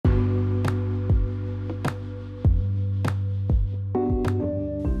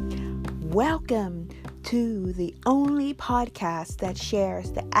Welcome to the only podcast that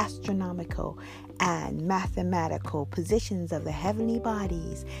shares the astronomical and mathematical positions of the heavenly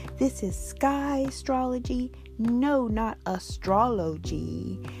bodies. This is Sky Astrology. No, not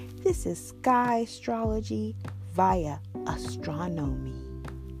astrology. This is Sky Astrology via astronomy.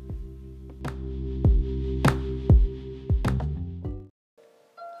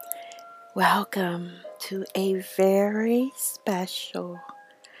 Welcome to a very special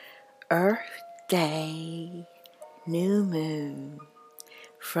Earth Day new moon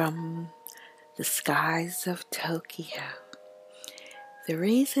from the skies of Tokyo. The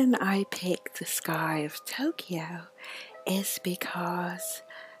reason I picked the sky of Tokyo is because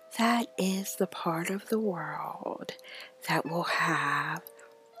that is the part of the world that will have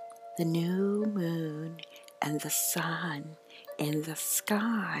the new moon and the sun in the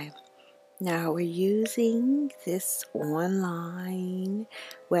sky. Now we're using this online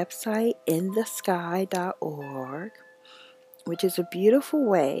website, inthesky.org, which is a beautiful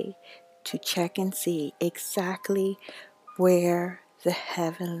way to check and see exactly where the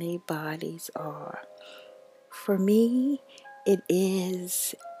heavenly bodies are. For me, it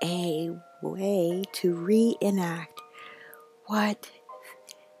is a way to reenact what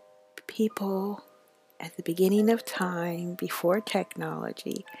people at the beginning of time, before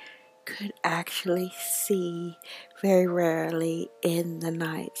technology, could actually see very rarely in the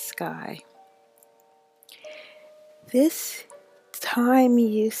night sky. This time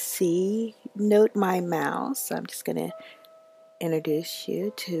you see, note my mouse, I'm just going to introduce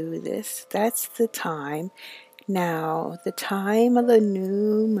you to this. That's the time. Now, the time of the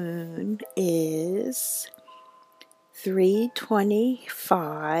new moon is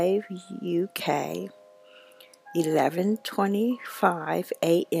 3:25 UK. 11:25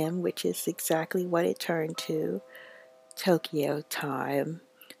 a.m., which is exactly what it turned to, Tokyo time.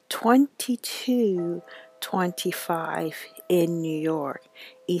 22:25 in New York,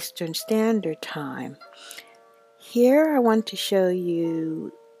 Eastern Standard Time. Here I want to show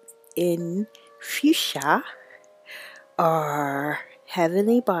you in fuchsia are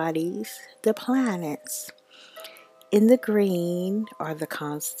heavenly bodies, the planets. In the green are the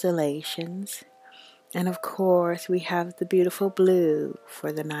constellations. And of course, we have the beautiful blue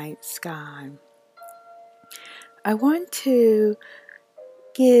for the night sky. I want to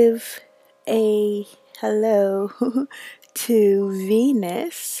give a hello to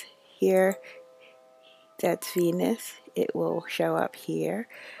Venus. Here, that's Venus. It will show up here.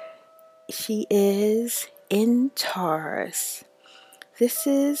 She is in Taurus. This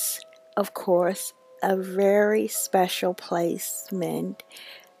is, of course, a very special placement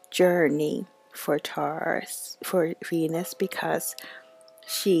journey for Taurus, for Venus, because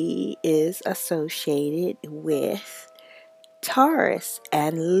she is associated with Taurus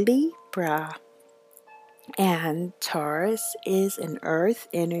and Libra. And Taurus is an earth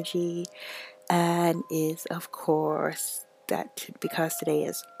energy and is, of course, that because today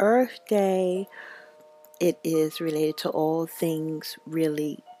is Earth Day, it is related to all things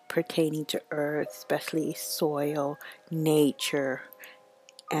really pertaining to earth, especially soil, nature.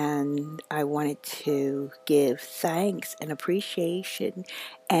 And I wanted to give thanks and appreciation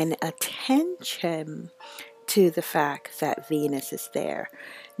and attention to the fact that Venus is there.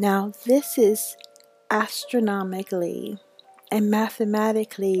 Now, this is astronomically and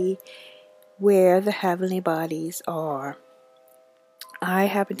mathematically where the heavenly bodies are. I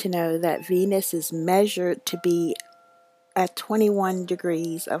happen to know that Venus is measured to be at 21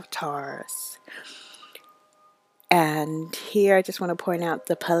 degrees of Taurus. And here I just want to point out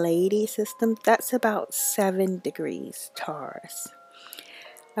the Pleiades system. That's about 7 degrees Taurus.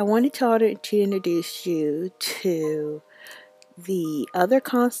 I wanted to introduce you to the other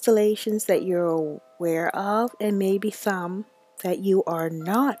constellations that you're aware of, and maybe some that you are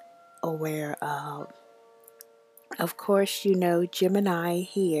not aware of. Of course, you know Gemini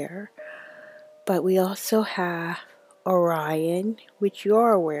here, but we also have Orion, which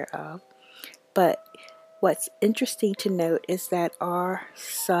you're aware of. But what's interesting to note is that our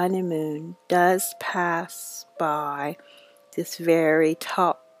sun and moon does pass by this very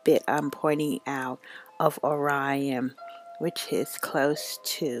top bit I'm pointing out of Orion, which is close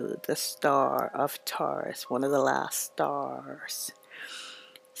to the star of Taurus, one of the last stars.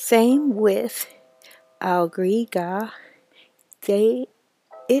 Same with Auriga.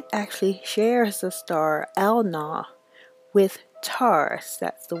 It actually shares the star Elna with Taurus.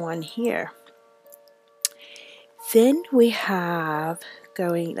 That's the one here. Then we have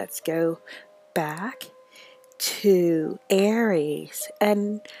let's go back to Aries.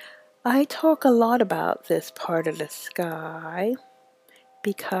 And I talk a lot about this part of the sky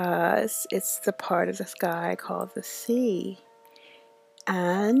because it's the part of the sky called the sea.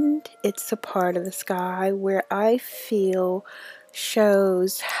 And it's a part of the sky where I feel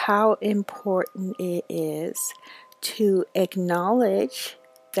shows how important it is to acknowledge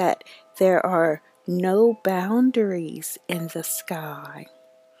that there are no boundaries in the sky.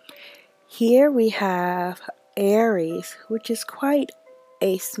 Here we have Aries, which is quite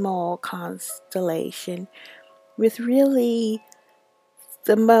a small constellation with really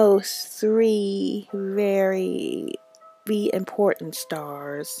the most three very important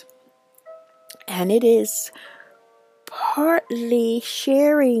stars. And it is partly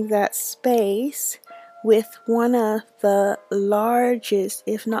sharing that space with one of the largest,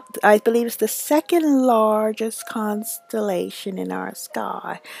 if not, I believe it's the second largest constellation in our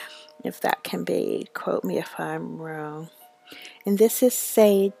sky, if that can be, quote me if I'm wrong. And this is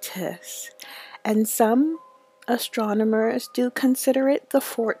Cetus. And some astronomers do consider it the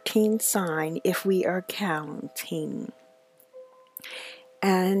 14th sign if we are counting.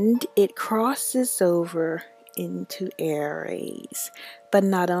 And it crosses over into Aries. But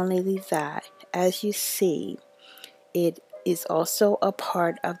not only that, as you see, it is also a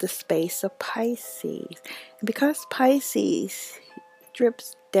part of the space of Pisces. And because Pisces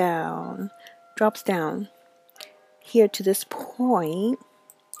drops down here to this point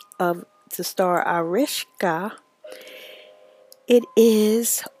of the star Arishka, it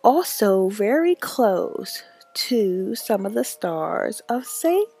is also very close to some of the stars of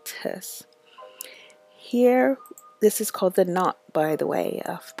Cetus. Here, this is called the knot, by the way,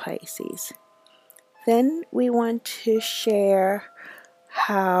 of Pisces. Then we want to share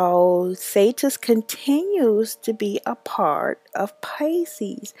how Cetus continues to be a part of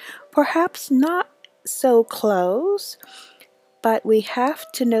Pisces. Perhaps not so close, but we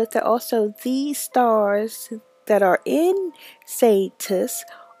have to note that also these stars that are in Cetus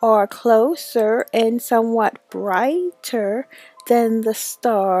are closer and somewhat brighter than the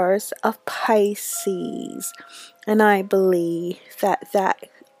stars of Pisces. And I believe that that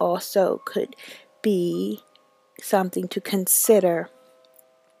also could be something to consider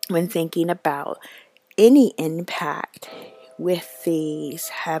when thinking about any impact with these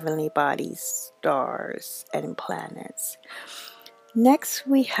heavenly bodies, stars, and planets. Next,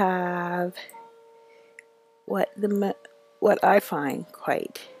 we have what I find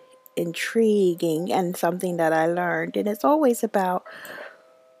quite intriguing and something that I learned, and it's always about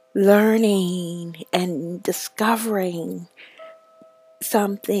learning and discovering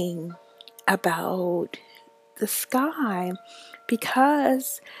something about the sky,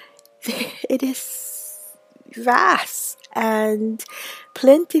 because it is vast and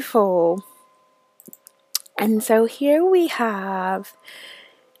plentiful. And so here we have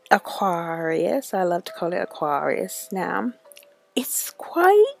Aquarius. I love to call it Aquarius now. It's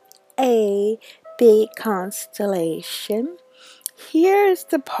quite a big constellation. Here's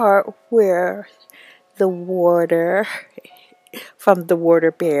the part where the water from the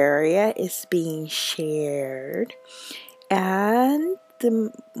water barrier is being shared. And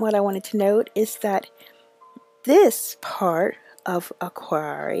what I wanted to note is that this part of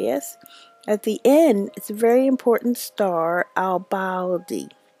Aquarius, at the end, it's a very important star, Albaldi.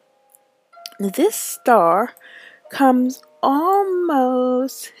 This star comes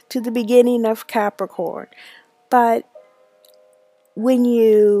almost to the beginning of Capricorn, but when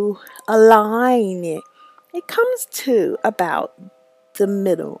you align it, it comes to about the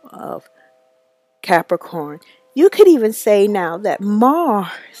middle of Capricorn. You could even say now that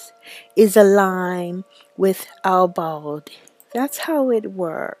Mars is aligned with Albaldi. That's how it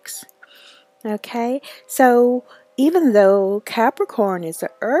works. Okay, so even though Capricorn is an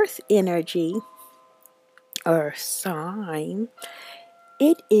earth energy, earth sign,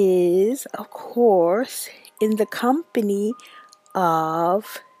 it is, of course, in the company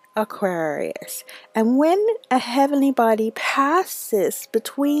of Aquarius. And when a heavenly body passes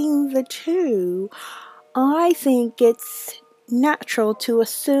between the two, I think it's natural to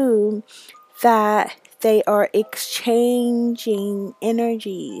assume that they are exchanging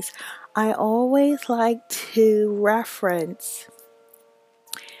energies. I always like to reference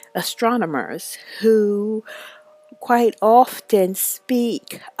astronomers who quite often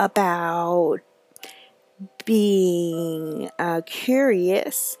speak about being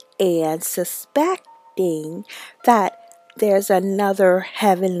curious and suspecting that there's another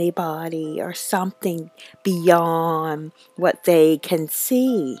heavenly body or something beyond what they can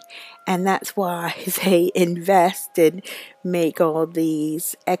see. And that's why they invest and make all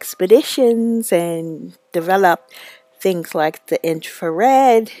these expeditions and develop things like the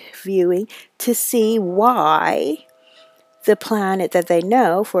infrared viewing to see why the planet that they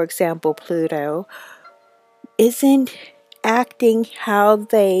know, for example, Pluto, isn't acting how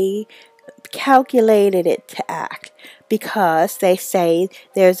they calculated it to act, because they say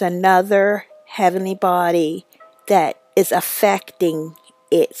there's another heavenly body that is affecting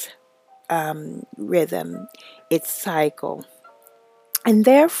its rhythm, its cycle. And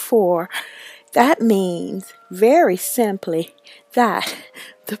therefore, that means very simply that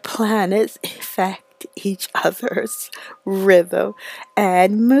the planets affect each other's rhythm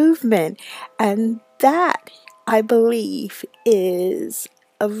and movement. And that, I believe, is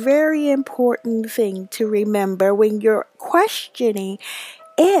a very important thing to remember when you're questioning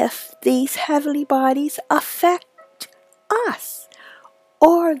if these heavenly bodies affect us,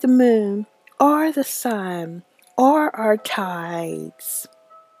 or the moon, or the sun, or our tides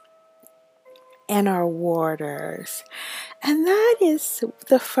and our waters. And that is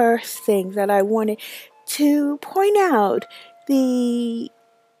the first thing that I wanted to point out, the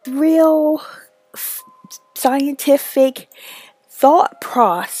real scientific thought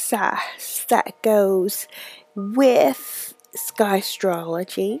process that goes with sky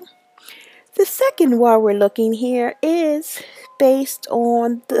astrology. The second, while we're looking here, is based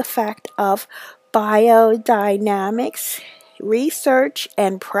on the fact of biodynamics. Research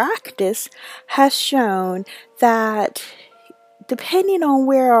and practice has shown that depending on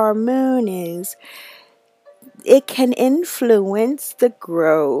where our moon is, it can influence the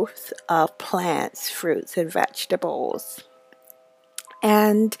growth of plants, fruits, and vegetables.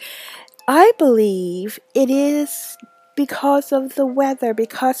 And I believe it is because of the weather,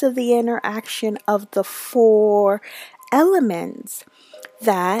 because of the interaction of the four elements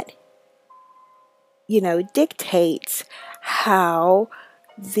that, dictates how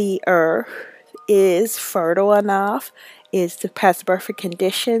the earth is fertile enough, has the perfect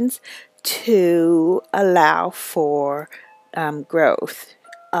conditions to allow for growth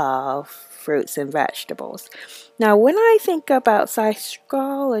of fruits and vegetables. Now, when I think about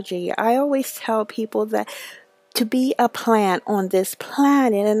astrology, I always tell people that to be a plant on this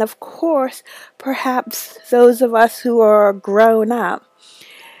planet, and of course, perhaps those of us who are grown up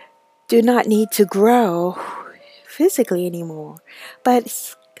do not need to grow physically anymore. But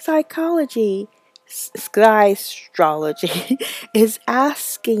psychology, sky astrology, is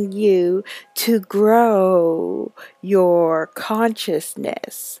asking you to grow your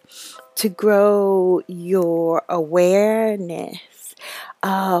consciousness, to grow your awareness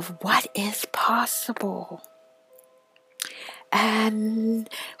of what is possible. And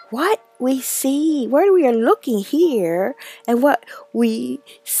what we see, where we are looking here, and what we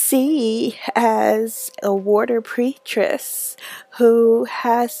see as a water preatress who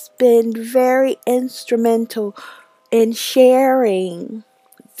has been very instrumental in sharing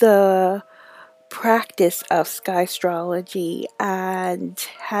the practice of sky astrology and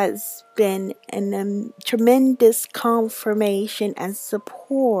has been a tremendous confirmation and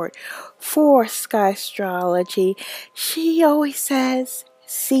support for sky astrology. She always says,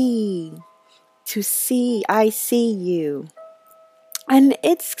 see, to see, I see you. And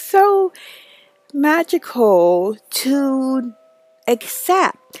it's so magical to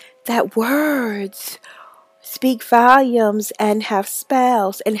accept that words speak volumes and have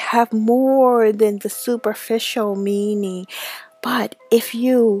spells and have more than the superficial meaning. But if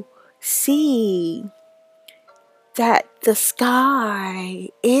you see that the sky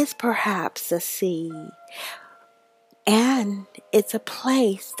is perhaps a sea, and it's a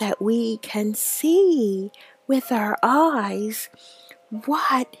place that we can see with our eyes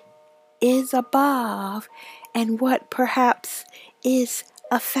what is above and what perhaps is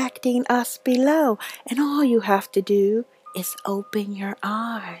affecting us below. And all you have to do is open your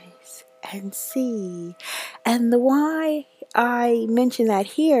eyes and see. And the why I mention that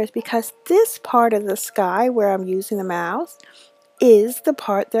here is because this part of the sky where I'm using the mouse is the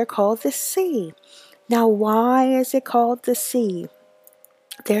part they're called the sea. Now, why is it called the sea?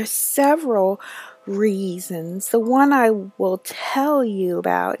 There's several reasons. The one I will tell you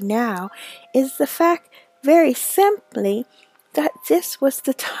about now is the fact, very simply, that this was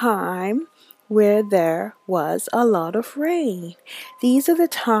the time where there was a lot of rain. These are the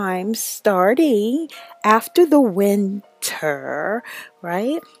times starting after the winter,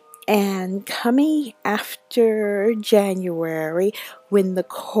 right? And coming after January when the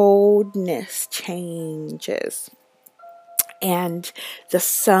coldness changes. and the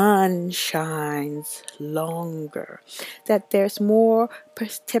sun shines longer, that there's more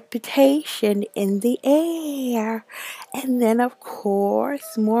precipitation in the air, and then of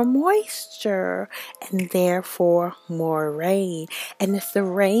course more moisture, and therefore more rain. And it's the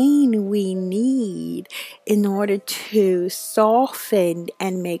rain we need in order to soften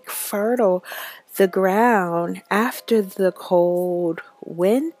and make fertile the ground after the cold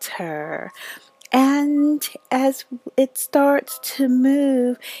winter. And as it starts to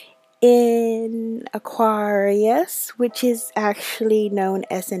move in Aquarius, which is actually known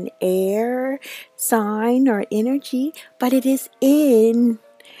as an air sign or energy, but it is in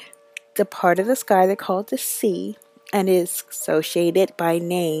the part of the sky they call the sea, and is associated by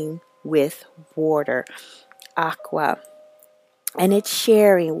name with water, aqua. And it's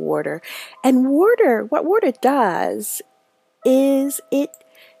sharing water. And water, what water does is it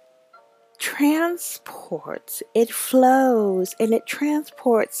transports, it flows, and it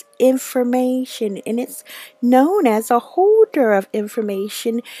transports information, and it's known as a holder of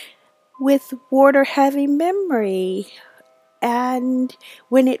information with water having memory. And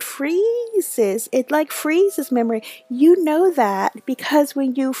when it freezes, it like freezes memory. You know that because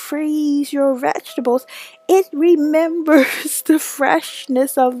when you freeze your vegetables, it remembers the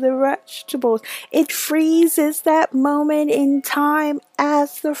freshness of the vegetables. It freezes that moment in time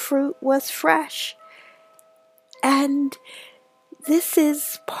as the fruit was fresh. And this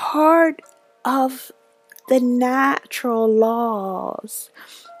is part of the natural laws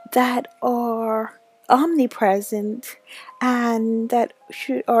that are omnipresent and that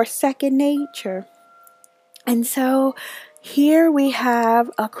are second nature. And so here we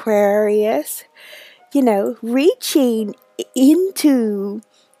have Aquarius, reaching into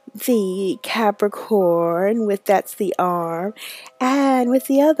the Capricorn that's the arm, and with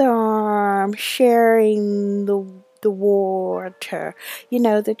the other arm sharing the water,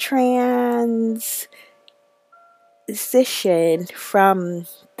 the transition from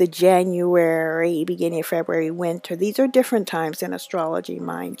the January, beginning of February, winter. These are different times in astrology,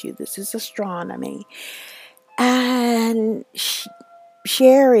 mind you. This is astronomy. And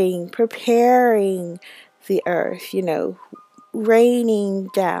sharing, preparing the earth, raining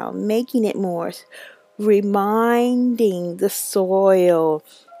down, making it moist, reminding the soil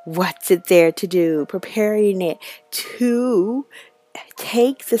what's it there to do, preparing it to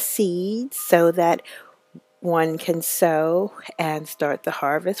take the seeds so that one can sow and start the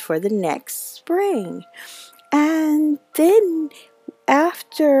harvest for the next spring. And then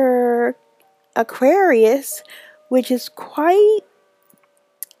after Aquarius, which is quite,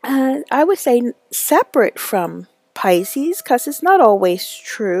 I would say, separate from Pisces, because it's not always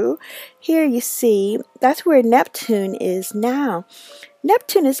true. Here you see, that's where Neptune is now.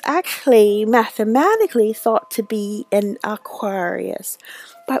 Neptune is actually mathematically thought to be in Aquarius.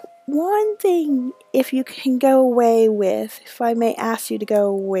 But one thing, if you can go away with, if I may ask you to go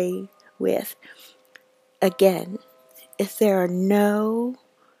away with, again, is there are no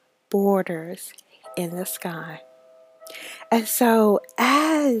borders in the sky. And so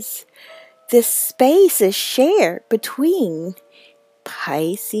as this space is shared between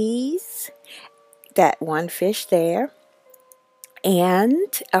Pisces, that one fish there,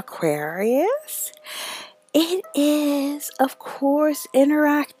 and Aquarius, it is, of course,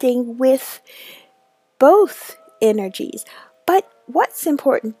 interacting with both energies. But what's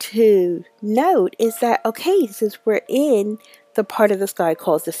important to note is that, okay, since we're in the part of the sky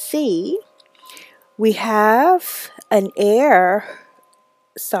called the sea, we have an air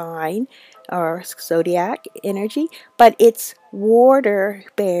sign or zodiac energy, but it's water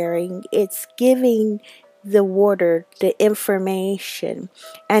bearing. It's giving the water the information,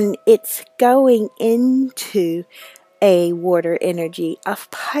 and it's going into a water energy of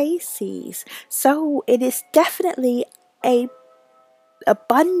Pisces. So it is definitely a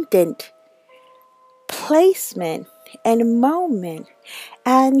abundant placement and moment.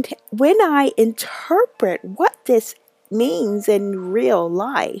 And when I interpret what this means in real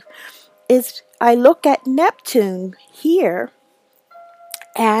life, is I look at Neptune here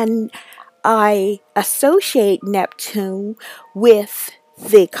and I associate Neptune with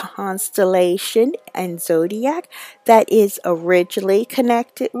the constellation and zodiac that is originally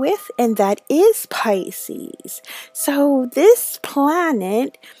connected with, and that is Pisces. So this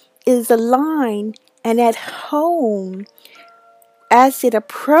planet is aligned and at home as it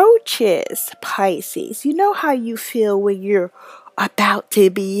approaches Pisces. You know how you feel when you're about to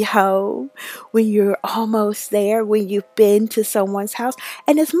be home, when you're almost there, when you've been to someone's house.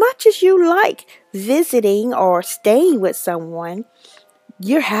 And as much as you like visiting or staying with someone,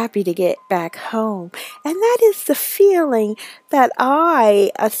 you're happy to get back home. And that is the feeling that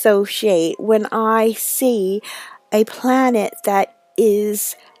I associate when I see a planet that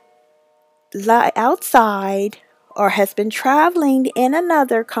is outside or has been traveling in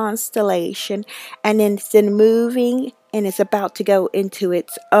another constellation and it's then moving and is about to go into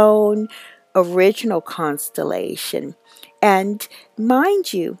its own original constellation. And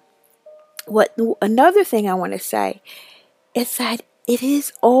mind you, what another thing I want to say is that it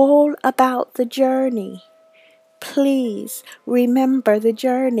is all about the journey. Please remember the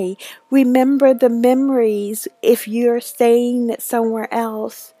journey. Remember the memories if you're staying somewhere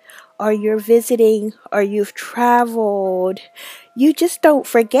else or you're visiting or you've traveled. You just don't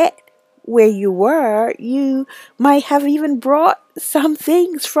forget where you were. You might have even brought some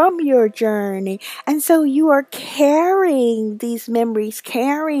things from your journey. And so you are carrying these memories,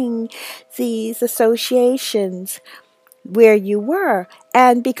 carrying these associations where you were.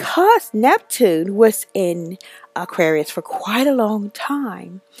 And because Neptune was in Aquarius for quite a long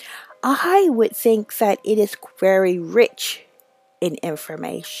time, I would think that it is very rich in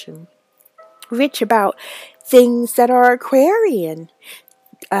information, rich about things that are Aquarian,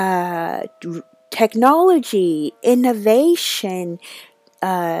 technology, innovation,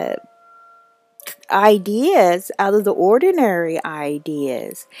 ideas, out of the ordinary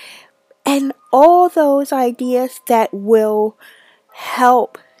ideas, and all those ideas that will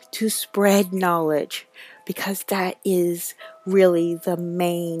help to spread knowledge, because that is really the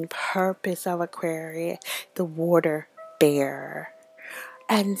main purpose of Aquarius, the water bearer.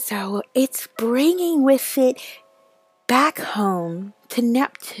 And so it's bringing with it back home to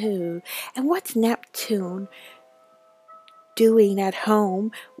Neptune. And what's Neptune doing at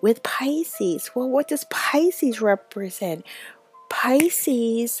home with Pisces? Well, what does Pisces represent?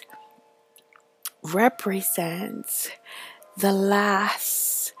 Pisces represents the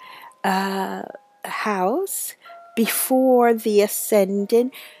last house before the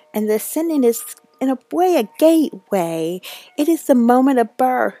ascendant, and the ascendant is in a way a gateway. It is the moment of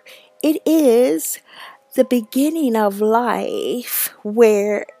birth. It is the beginning of life,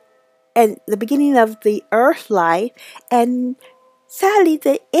 and the beginning of the earth life, and sadly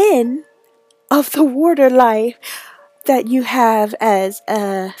the end of the water life that you have as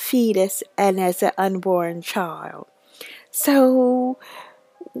a fetus and as an unborn child. So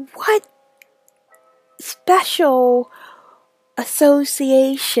what special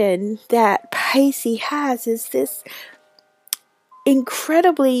association that Pisces has is this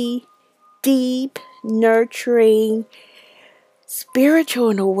incredibly deep, nurturing, spiritual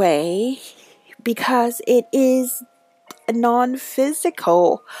in a way, because it is a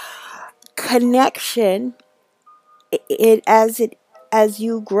non-physical connection. As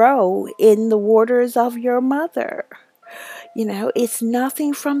you grow in the waters of your mother. It's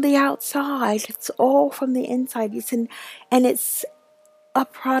nothing from the outside. It's all from the inside. And it's a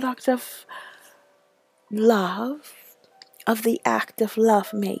product of love, of the act of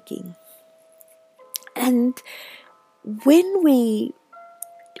love making. And when we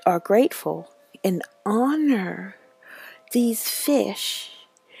are grateful and honor these fish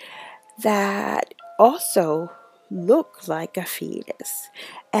that also look like a fetus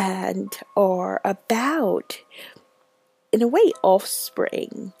and are about, in a way,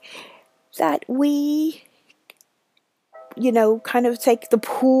 offspring, that we, kind of take the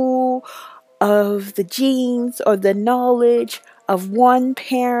pool of the genes or the knowledge of one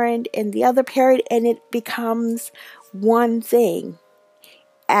parent and the other parent, and it becomes one thing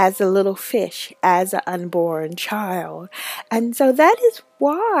as a little fish, as an unborn child. And so that is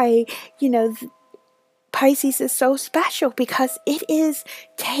why, Pisces is so special, because it is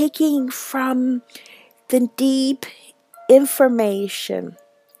taking from the deep information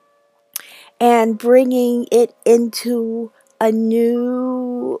and bringing it into a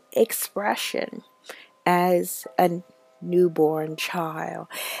new expression as a newborn child.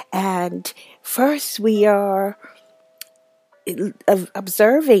 And first we are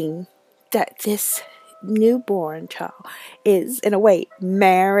observing that this newborn child is, in a way,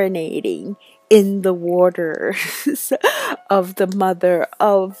 marinating in the waters of the mother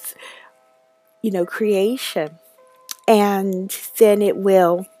of, creation. And then it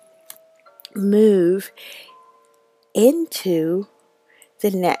will move into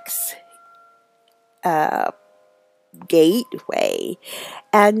the next gateway.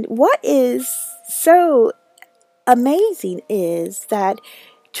 And what is so amazing is that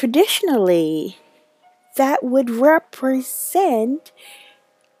traditionally that would represent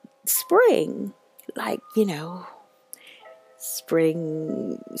spring, like,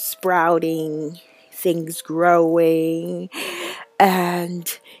 spring sprouting, things growing.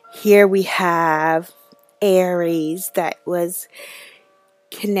 And here we have Aries that was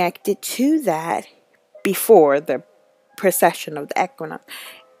connected to that before the precession of the equinox.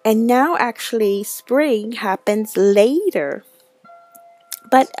 And now actually spring happens later.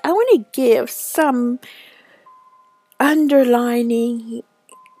 But I want to give some underlining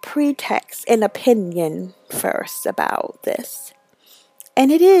pretext and opinion first about this.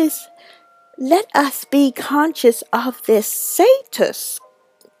 And it is, let us be conscious of this Satus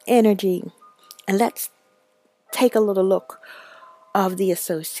energy. And let's take a little look of the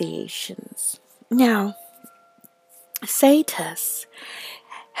associations. Now, Satus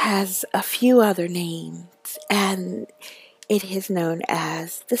has a few other names, and it is known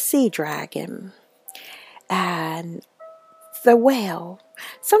as the sea dragon and the whale,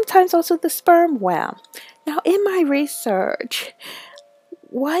 sometimes also the sperm whale. Now, in my research,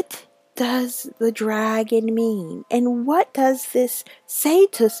 what does the dragon mean? And what does this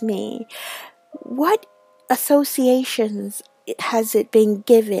Satus mean? What associations has it been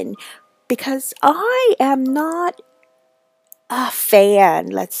given? Because I am not a fan,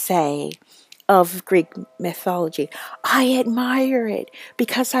 let's say, of Greek mythology. I admire it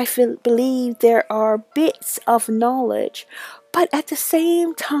because I believe there are bits of knowledge. But at the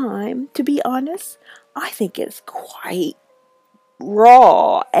same time, to be honest, I think it's quite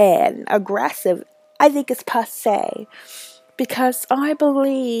raw and aggressive. I think it's passé because I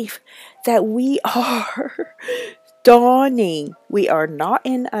believe that we are dawning. We are not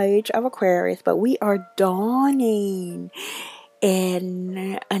in the age of Aquarius, but we are dawning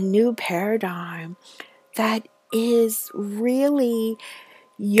in a new paradigm that is really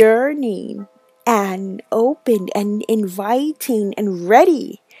yearning and open and inviting and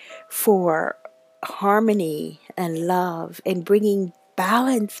ready for harmony and love and bringing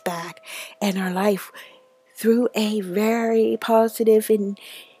balance back in our life through a very positive and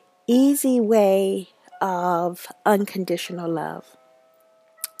easy way of unconditional love.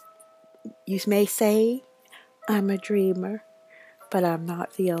 You may say I'm a dreamer, but I'm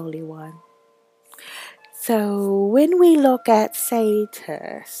not the only one. So when we look at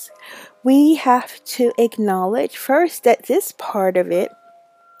Satus, we have to acknowledge first that this part of it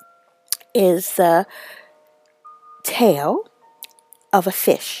is the tail of a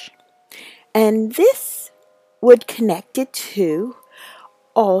fish. And this would connect it to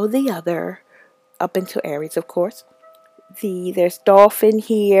all the other, up into Aries, of course. There's dolphin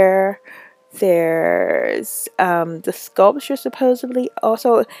here. There's the sculpture supposedly.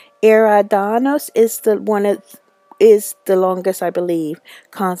 Also, Eridanus is the longest, I believe,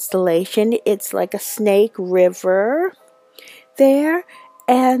 constellation. It's like a snake river there,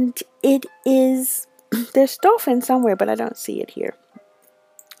 and it is. There's dolphin somewhere, but I don't see it here.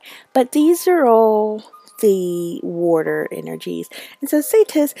 But these are all the water energies, and so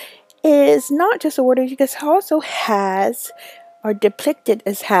Satus is not just a water energy, because it also has, or depicted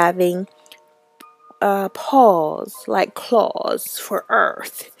as having, paws like claws for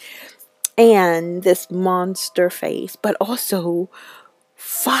earth and this monster face, but also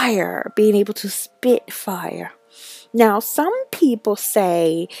fire, being able to spit fire. Now, some people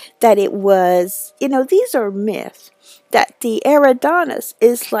say that it was, these are myths, that the Eridanus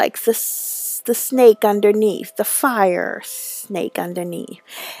is like the snake underneath, the fire snake underneath,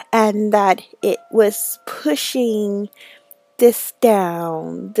 and that it was pushing this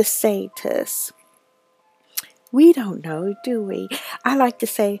down, the Satus. We don't know, do we? I like to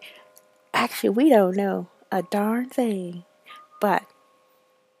say, actually, we don't know a darn thing. But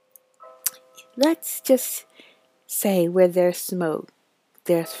let's just say where there's smoke,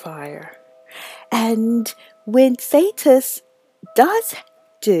 there's fire. And when Satus does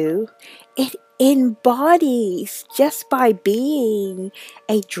do, it embodies, just by being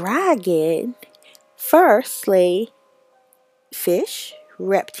a dragon, firstly, fish,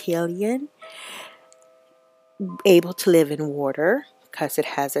 reptilian, able to live in water because it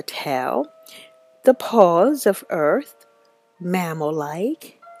has a tail, the paws of earth,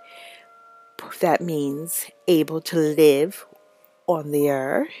 mammal-like, that means able to live on the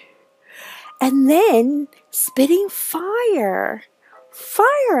earth, and then spitting fire,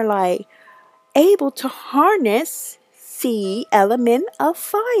 fire-like, able to harness the element of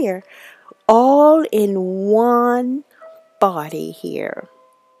fire, all in one body here.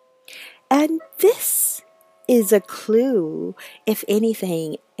 And this is a clue, if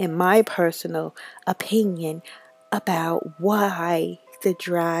anything, in my personal opinion, about why the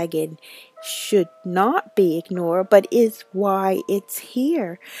dragon should not be ignored, but is why it's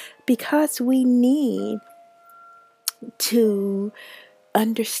here. Because we need to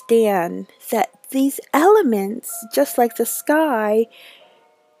understand that these elements, just like the sky,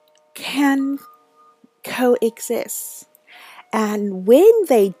 can coexist. And when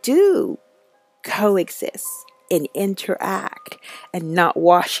they do coexist and interact and not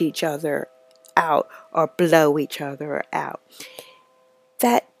wash each other out or blow each other out,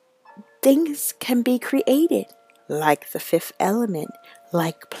 that things can be created, like the fifth element,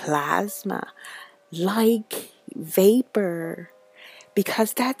 like plasma, like vapor,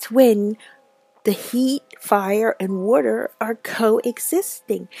 because that's when the heat, fire, and water are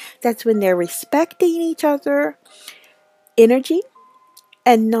coexisting. That's when they're respecting each other energy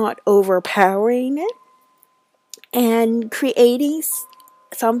and not overpowering it and creating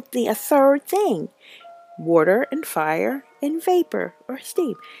something, a third thing, water and fire and vapor or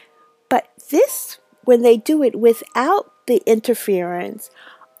steam. But this, when they do it without the interference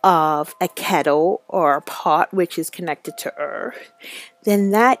of a kettle or a pot which is connected to earth,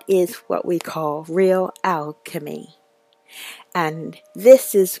 then that is what we call real alchemy. And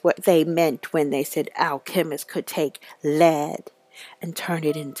this is what they meant when they said alchemists could take lead and turn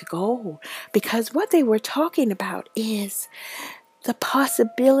it into gold. Because what they were talking about is the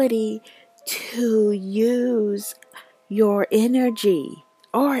possibility to use your energy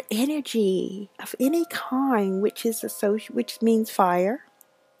or energy of any kind, which means fire,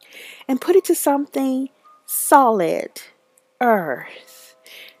 and put it to something solid, earth,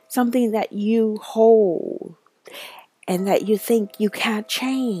 something that you hold and that you think you can't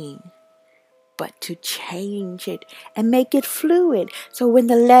change, but to change it and make it fluid. So when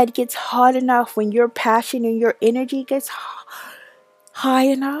the lead gets hot enough, when your passion and your energy gets high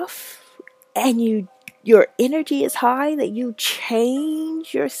enough, and your energy is high, that you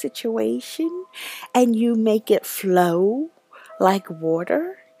change your situation and you make it flow like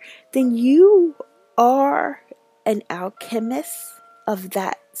water, then you are an alchemist of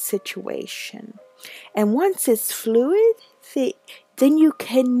that situation. And once it's fluid, then you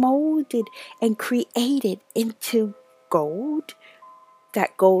can mold it and create it into gold.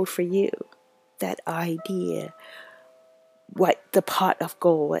 That gold for you, that idea, what the pot of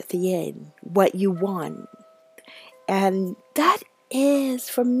gold at the end, what you want. And that is,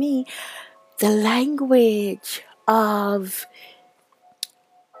 for me, the language of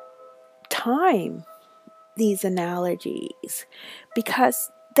time, these analogies, because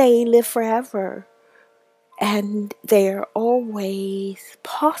they live forever and they're always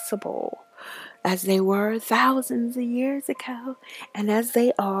possible, as they were thousands of years ago and as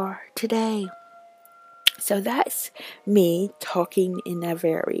they are today. So that's me talking in a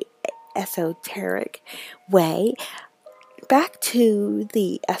very esoteric way. Back to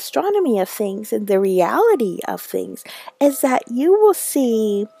the astronomy of things and the reality of things is that you will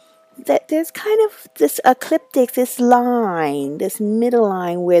see that there's kind of this ecliptic, this line, this middle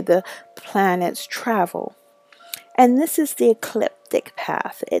line where the planets travel. And this is the ecliptic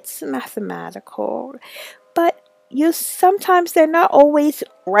path. It's mathematical, but sometimes they're not always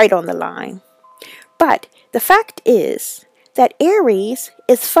right on the line. But the fact is that Aries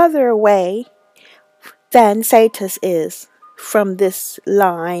is further away than Sagittarius is from this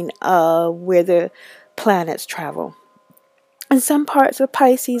line where the planets travel. And some parts of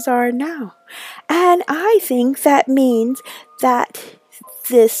Pisces are now. And I think that means that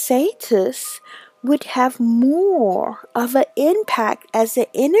the Sagittarius would have more of an impact as an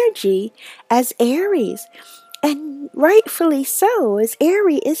energy as Aries. And rightfully so, as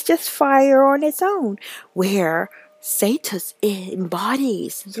Aries is just fire on its own, where Sagittarius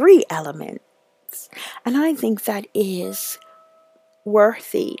embodies 3 elements. And I think that is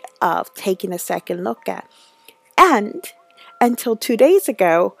worthy of taking a second look at. And until 2 days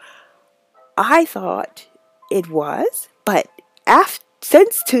ago, I thought it was, but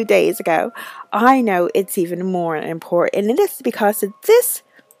since 2 days ago, I know it's even more important. And it is because of this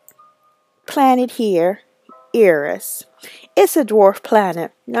planet here, Eris. It's a dwarf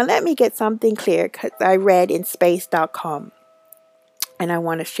planet. Now let me get something clear, because I read in space.com and I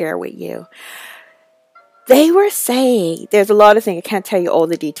want to share with you. They were saying, there's a lot of things, I can't tell you all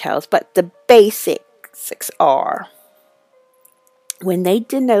the details, but the basics are, when they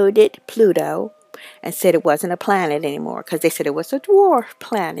denoted Pluto and said it wasn't a planet anymore, because they said it was a dwarf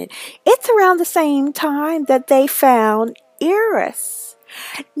planet, it's around the same time that they found Eris.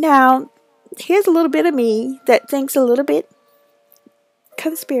 Now, here's a little bit of me that thinks a little bit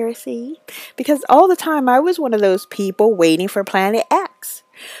conspiracy, because all the time I was one of those people waiting for Planet X.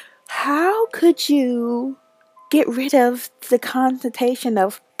 How could you get rid of the connotation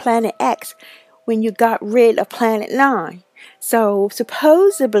of Planet X when you got rid of Planet 9? So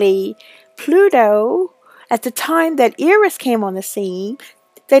supposedly Pluto, at the time that Eris came on the scene,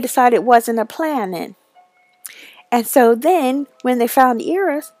 they decided it wasn't a planet. And so then when they found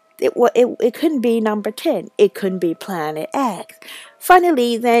Eris, it couldn't be number 10. It couldn't be planet X.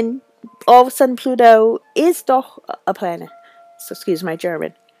 Finally, then all of a sudden Pluto is a planet. So excuse my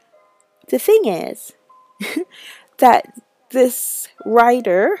German. The thing is that this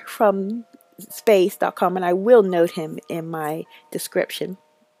writer from space.com, and I will note him in my description,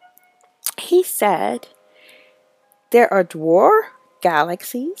 he said there are dwarf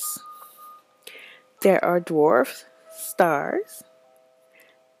galaxies, there are dwarf stars,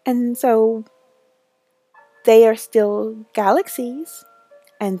 and so they are still galaxies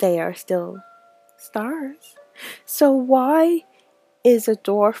and they are still stars. So why is a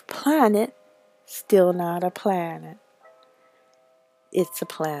dwarf planet still not a planet? It's a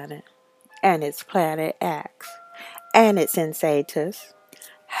planet, and it's planet X, and it's in Sagittarius.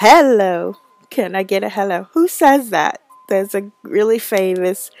 Hello. Can I get a hello? Who says that? There's a really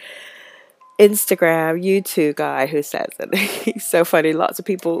famous Instagram, YouTube guy who says it. He's so funny. Lots of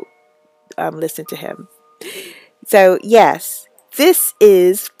people listen to him. So, yes, this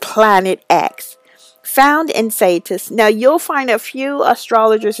is Planet X, found in Sagittarius. Now, you'll find a few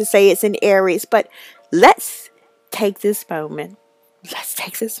astrologers who say it's in Aries, but let's take this moment. Let's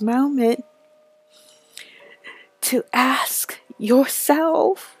take this moment to ask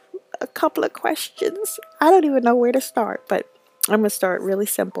yourself a couple of questions. I don't even know where to start, but I'm going to start really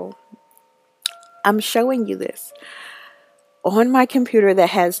simple. I'm showing you this on my computer that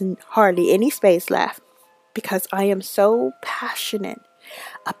has hardly any space left because I am so passionate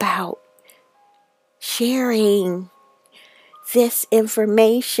about sharing this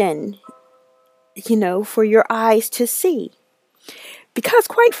information, for your eyes to see. Because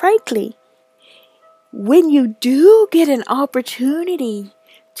quite frankly, when you do get an opportunity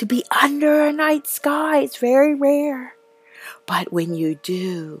to be under a night sky, it's very rare. But when you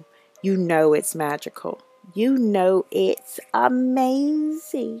do, you know it's magical. You know it's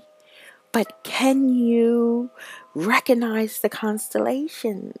amazing. But can you recognize the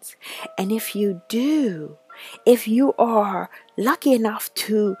constellations? And if you do, if you are lucky enough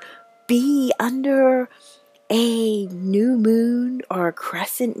to be under a new moon or a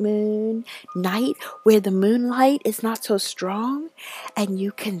crescent moon night where the moonlight is not so strong and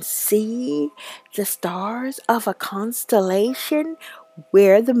you can see the stars of a constellation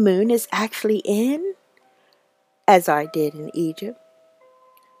where the moon is actually in, as I did in Egypt,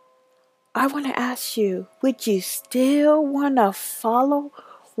 I want to ask you, would you still want to follow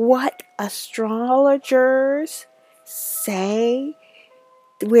what astrologers say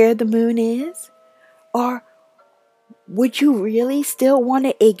where the moon is? Or would you really still want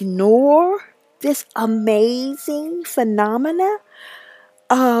to ignore this amazing phenomena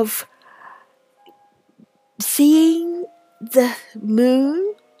of seeing the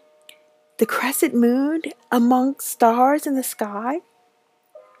moon, the crescent moon amongst stars in the sky?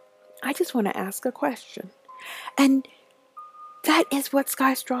 I just want to ask a question. And that is what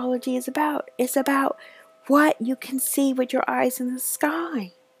sky astrology is about. It's about what you can see with your eyes in the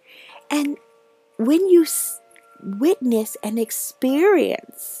sky. And when you witness and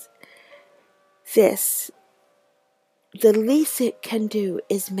experience this, the least it can do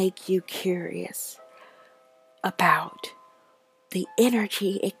is make you curious about the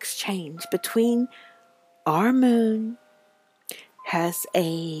energy exchange between our moon. Has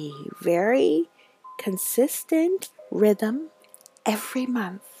a very consistent rhythm every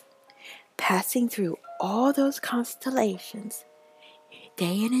month, passing through all those constellations,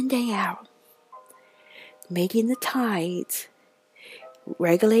 day in and day out, making the tides,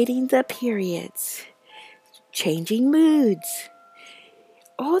 regulating the periods, changing moods,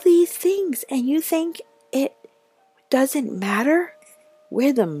 all these things. And you think it doesn't matter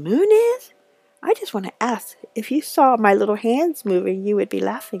where the moon is? I just want to ask, if you saw my little hands moving, you would be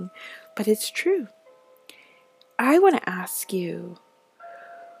laughing, but it's true. I want to ask you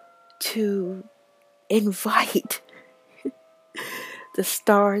to invite the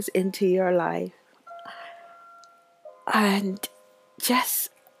stars into your life and just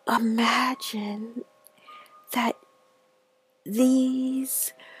imagine that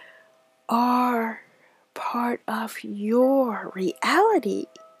these are part of your reality.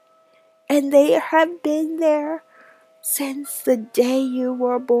 And they have been there since the day you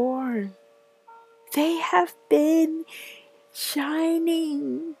were born. They have been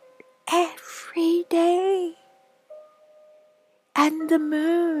shining every day. And the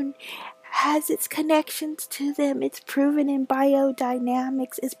moon has its connections to them. It's proven in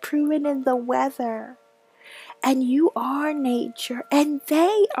biodynamics. It's proven in the weather. And you are nature, and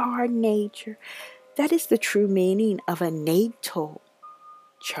they are nature. That is the true meaning of a natal.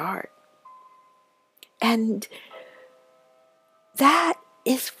 chart. And that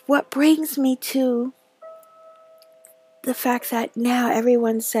is what brings me to the fact that now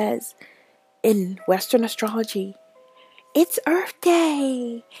everyone says in Western astrology, it's Earth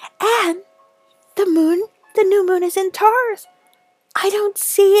Day, and the new moon is in Taurus. I don't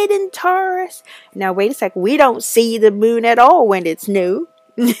see it in Taurus. Now wait a sec, we don't see the moon at all when it's new.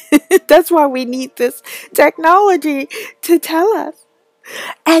 That's why we need this technology to tell us.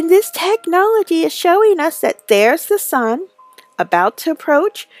 And this technology is showing us that there's the sun about to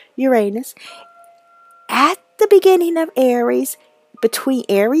approach Uranus at the beginning of Aries, between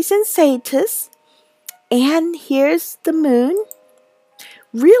Aries and Sagittarius. And here's the moon,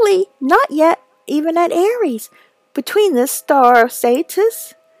 really not yet even at Aries, between the star of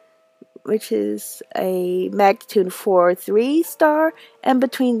Sagittarius, which is a magnitude 4.3 star, and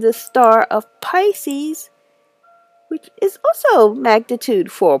between the star of Pisces, which is also magnitude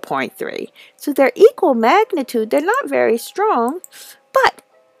 4.3. So they're equal magnitude. They're not very strong, but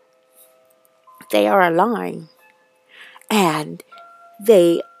they are aligned. And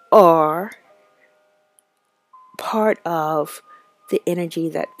they are part of the energy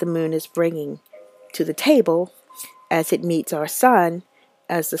that the moon is bringing to the table as it meets our sun,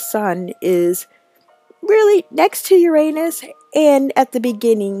 as the sun is really next to Uranus and at the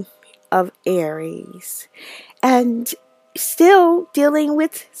beginning of Aries. And still dealing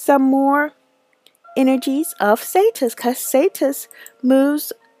with some more energies of Sagittarius, because Sagittarius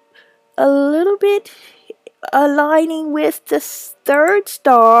moves a little bit aligning with the third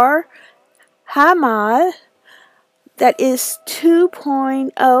star, Hamal, that is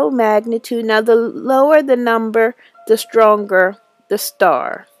 2.0 magnitude. Now, the lower the number, the stronger the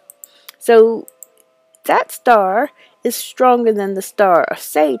star. So that star is stronger than the star of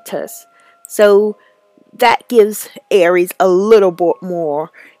Sagittarius. So that gives Aries a little bit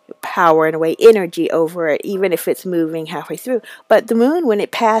more power, in a way, energy over it, even if it's moving halfway through. But the moon, when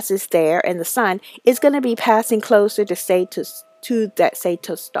it passes there, and the sun is going to be passing closer to Sagittarius, to that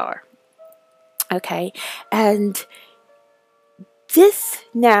Sagittarius star. Okay, and this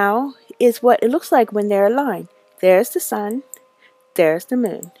now is what it looks like when they're aligned. There's the sun, there's the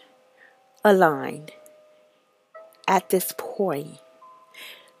moon, aligned at this point.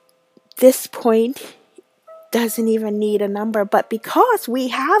 This point doesn't even need a number, but because we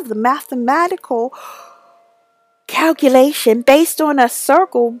have the mathematical calculation based on a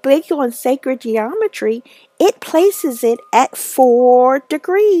circle, based on sacred geometry, it places it at 4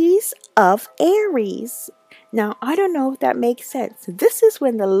 degrees of Aries. Now, I don't know if that makes sense. This is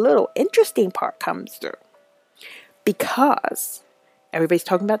when the little interesting part comes through. Because everybody's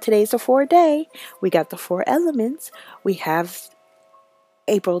talking about today's a 4-day. We got the 4 elements. We have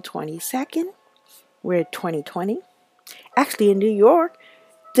April 22nd. We're 2020. Actually, in New York,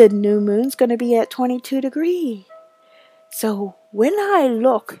 the new moon's going to be at 22 degrees. So when I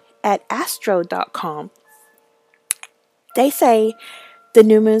look at astro.com, they say the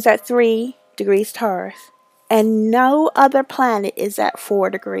new moon's at 3 degrees Taurus. And no other planet is at 4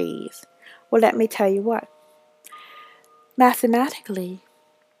 degrees. Well, let me tell you what. Mathematically,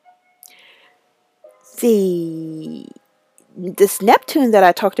 this Neptune that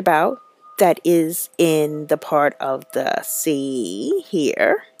I talked about, that is in the part of the sea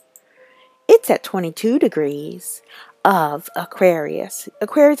here, it's at 22 degrees of Aquarius.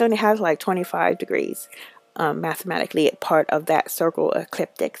 Aquarius only has like 25 degrees mathematically, part of that circle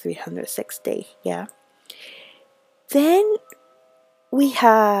ecliptic 360. Yeah. Then we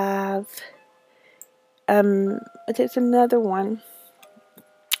have, there's another one,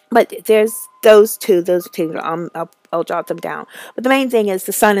 but there's those two, I'll jot them down. But the main thing is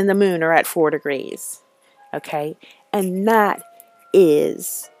the sun and the moon are at 4 degrees, okay? And that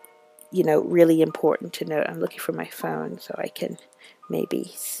is, really important to note. I'm looking for my phone so I can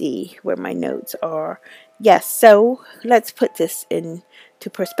maybe see where my notes are. Yes, so let's put this into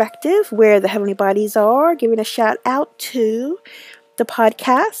perspective, where the heavenly bodies are, giving a shout out to the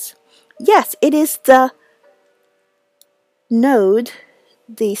podcast. Yes, it is the node,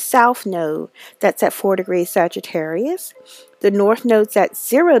 the south node, that's at 4 degrees Sagittarius. The north node's at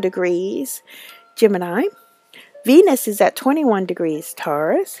 0 degrees Gemini. Venus is at 21 degrees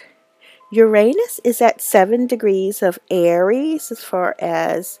Taurus. Uranus is at 7 degrees of Aries, as far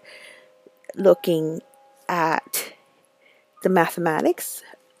as looking at the mathematics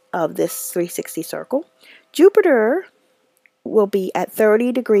of this 360 circle. Jupiter will be at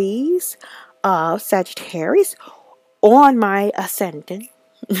 30 degrees of Sagittarius on my ascendant,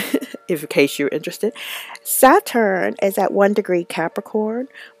 in case you're interested. Saturn is at 1 degree Capricorn.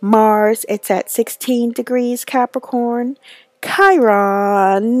 Mars, it's at 16 degrees Capricorn.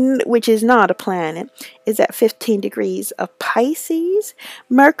 Chiron, which is not a planet, is at 15 degrees of Pisces.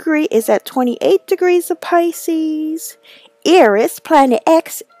 Mercury is at 28 degrees of Pisces. Eris, planet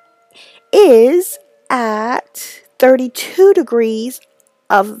X, is at 32 degrees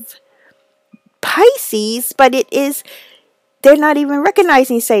of Pisces, but they're not even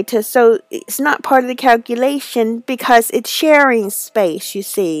recognizing Sagittarius, so it's not part of the calculation because it's sharing space, you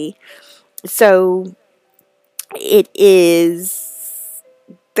see. So it is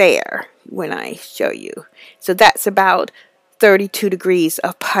there when I show you. So that's about 32 degrees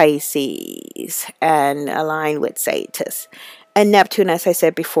of Pisces and aligned with Sagittarius. And Neptune, as I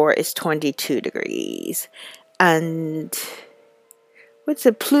said before, is 22 degrees. And what's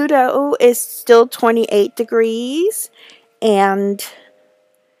it? Pluto is still 28 degrees. And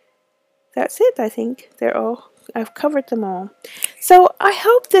that's it, I think. I've covered them all. So I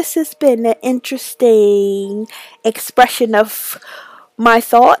hope this has been an interesting expression of my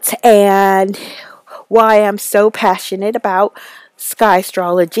thoughts and why I'm so passionate about sky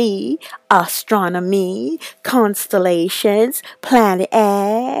astrology, astronomy, constellations, planet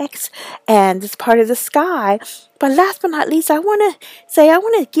X, and this part of the sky. But last but not least, I want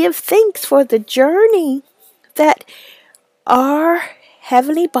to give thanks for the journey that our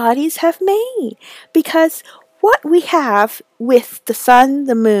heavenly bodies have made, because what we have with the sun,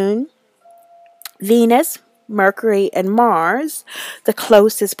 the moon, Venus, Mercury, and Mars, the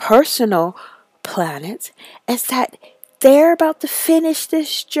closest personal planets, is that they're about to finish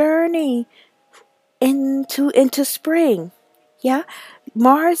this journey into spring. Yeah,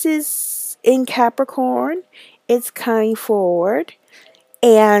 Mars is in Capricorn. It's coming forward,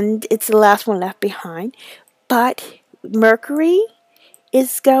 and it's the last one left behind. But Mercury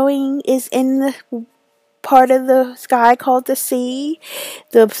is in the part of the sky called the sea.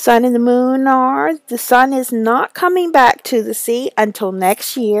 The sun and the moon are. The sun is not coming back to the sea until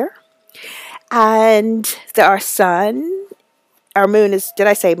next year. And our sun is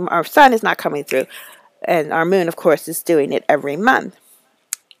not coming through. And our moon, of course, is doing it every month.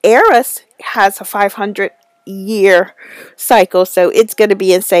 Eris has a 500-year cycle, so it's going to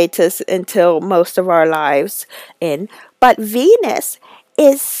be in Sagittarius until most of our lives in. But Venus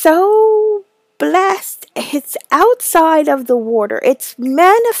is so blessed. It's outside of the water. It's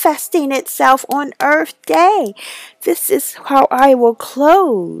manifesting itself on Earth Day. This is how I will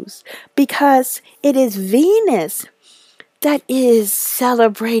close, because it is Venus that is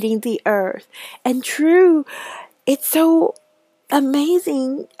celebrating the Earth. And true, it's so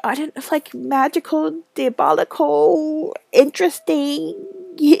amazing. I don't know, like magical, diabolical, interesting.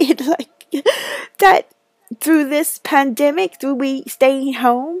 Like that through this pandemic, through we staying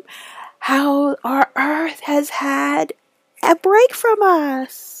home, how our Earth has had a break from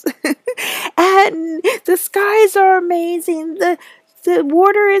us. And the skies are amazing. The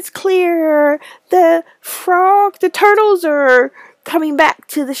water is clear. The turtles are coming back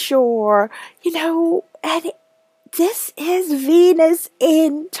to the shore. And this is Venus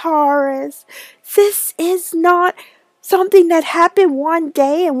in Taurus. This is not something that happened one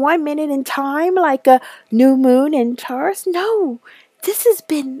day and 1 minute in time, like a new moon in Taurus. No, this has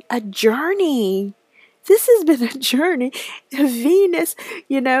been a journey. This has been a journey. Venus,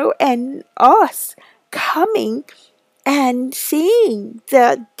 and us coming and seeing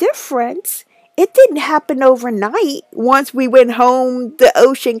the difference. It didn't happen overnight. Once we went home, the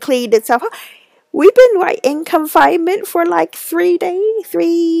ocean cleaned itself up. We've been in confinement for like 3 days,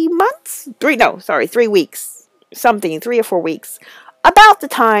 3 months, 3 weeks, 3 or 4 weeks. About the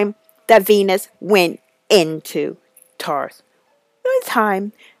time that Venus went into Taurus. One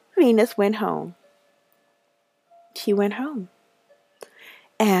time, Venus went home. She went home.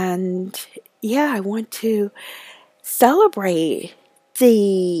 And I want to celebrate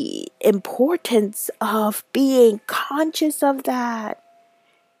the importance of being conscious of that.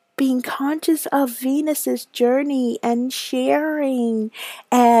 Being conscious of Venus's journey and sharing,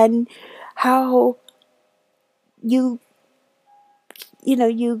 and how you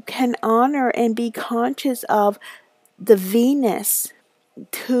can honor and be conscious of the Venus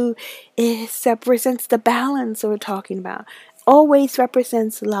who represents the balance that we're talking about, always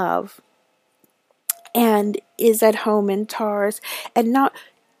represents love, and is at home in Taurus, and not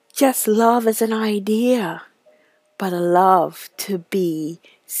just love as an idea, but a love to be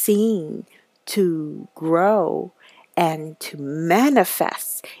seen, to grow, and to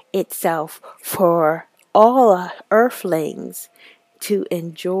manifest itself for all earthlings to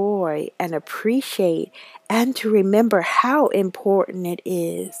enjoy and appreciate, and to remember how important it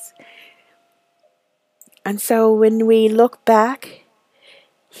is. And so when we look back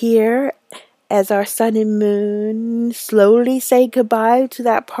here as our sun and moon slowly say goodbye to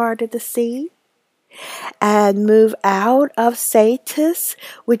that part of the sea and move out of Satis,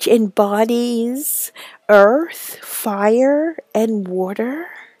 which embodies earth, fire, and water,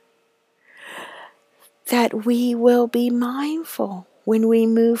 that we will be mindful when we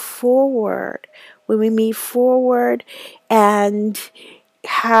move forward, and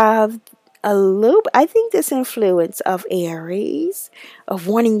have a loop. I think this influence of Aries, of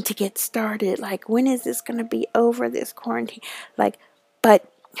wanting to get started, like, when is this going to be over, this quarantine? Like, but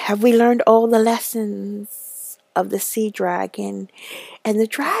have we learned all the lessons of the sea dragon? And the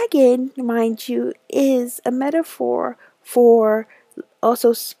dragon, mind you, is a metaphor for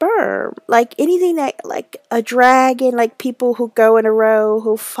also sperm. Like anything that, like a dragon, like people who go in a row,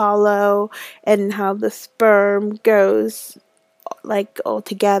 who follow, and how the sperm goes like all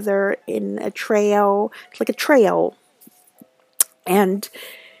together in a trail. It's like a trail. And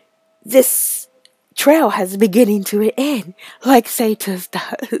this trail has a beginning to an end, like Satis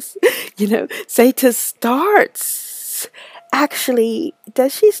does. Satis starts. Actually,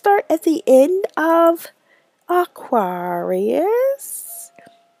 does she start at the end of Aquarius?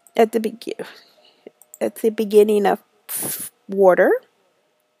 At the beginning of water,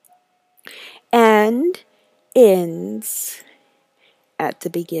 and ends at the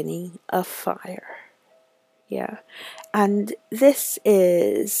beginning of fire. Yeah. And this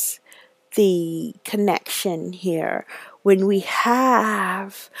is the connection here. When we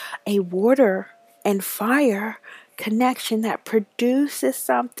have a water and fire connection that produces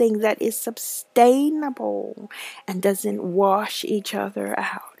something that is sustainable and doesn't wash each other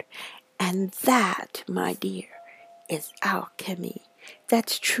out. And that, my dear, is alchemy.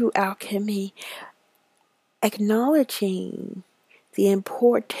 That's true alchemy. Acknowledging the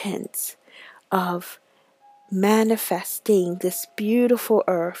importance of manifesting this beautiful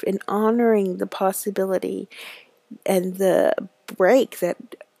earth and honoring the possibility and the break that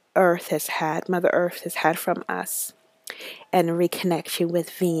Mother Earth has had from us, and a reconnection with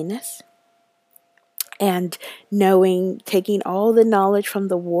Venus, and taking all the knowledge from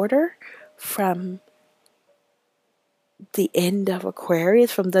the water, from the end of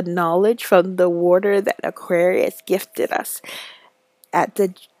Aquarius, from the knowledge from the water that Aquarius gifted us at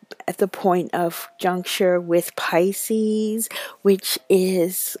the point of juncture with Pisces, which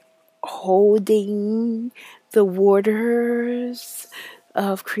is holding the waters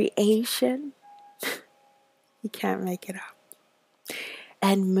of creation. You can't make it up.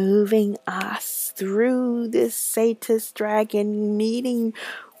 And moving us through this Satis dragon, meeting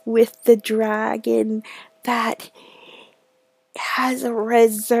with the dragon that has a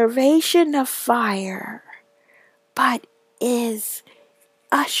reservation of fire, but is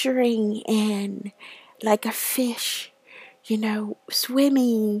ushering in like a fish,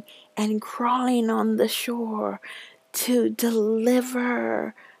 swimming and crawling on the shore to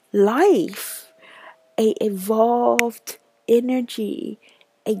deliver life, a evolved energy,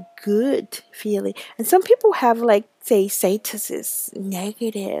 a good feeling. And some people have, like, say Satis is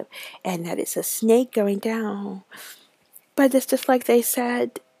negative and that it's a snake going down. But it's just like they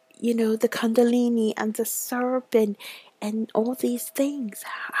said, the Kundalini and the serpent and all these things.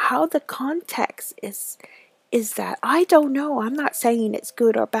 How the context is that, I don't know. I'm not saying it's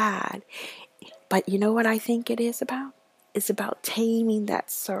good or bad. But you know what I think it is about? It's about taming that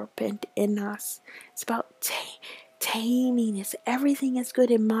serpent in us. It's about taming. Everything is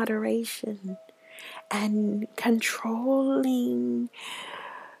good in moderation. And controlling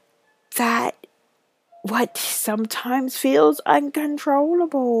that what sometimes feels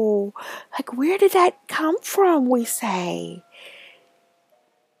uncontrollable. Like, where did that come from, we say?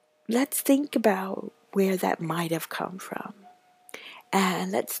 Let's think about where that might have come from.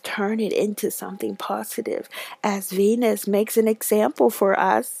 And let's turn it into something positive, as Venus makes an example for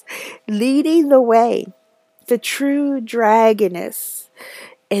us, leading the way, the true dragoness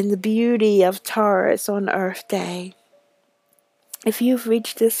in the beauty of Taurus on Earth Day. If you've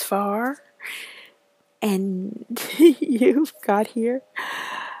reached this far, and you've got here,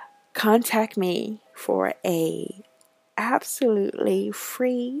 contact me for a absolutely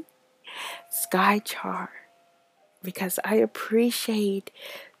free sky chart, because I appreciate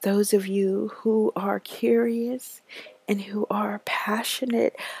those of you who are curious and who are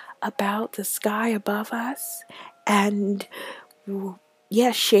passionate about the sky above us, and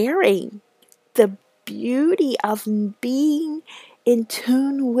sharing the beauty of being in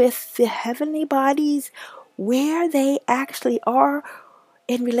tune with the heavenly bodies, where they actually are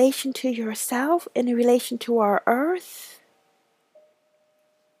in relation to yourself, in relation to our earth,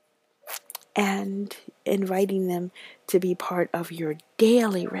 and inviting them to be part of your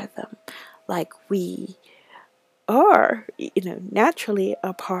daily rhythm. like we are, naturally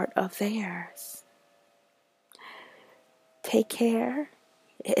a part of theirs. Take care.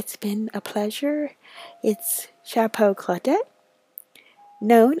 It's been a pleasure. It's Chapeau Claudette,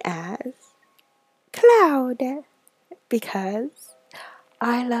 known as Cloud, because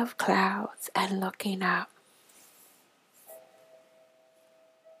I love clouds and looking up.